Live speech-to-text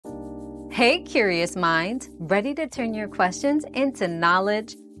Hey, curious mind, ready to turn your questions into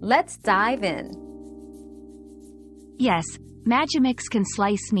knowledge? Let's dive in. Yes, Magimix can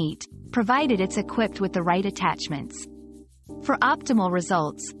slice meat, provided it's equipped with the right attachments. For optimal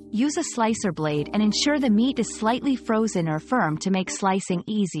results, use a slicer blade and ensure the meat is slightly frozen or firm to make slicing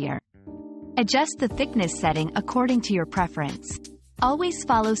easier. Adjust the thickness setting according to your preference. Always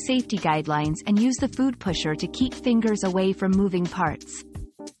follow safety guidelines and use the food pusher to keep fingers away from moving parts.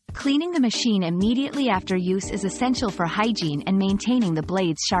 Cleaning the machine immediately after use is essential for hygiene and maintaining the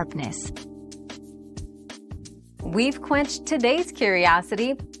blade's sharpness. We've quenched today's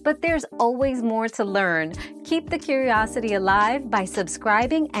curiosity, but there's always more to learn. Keep the curiosity alive by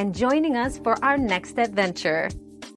subscribing and joining us for our next adventure.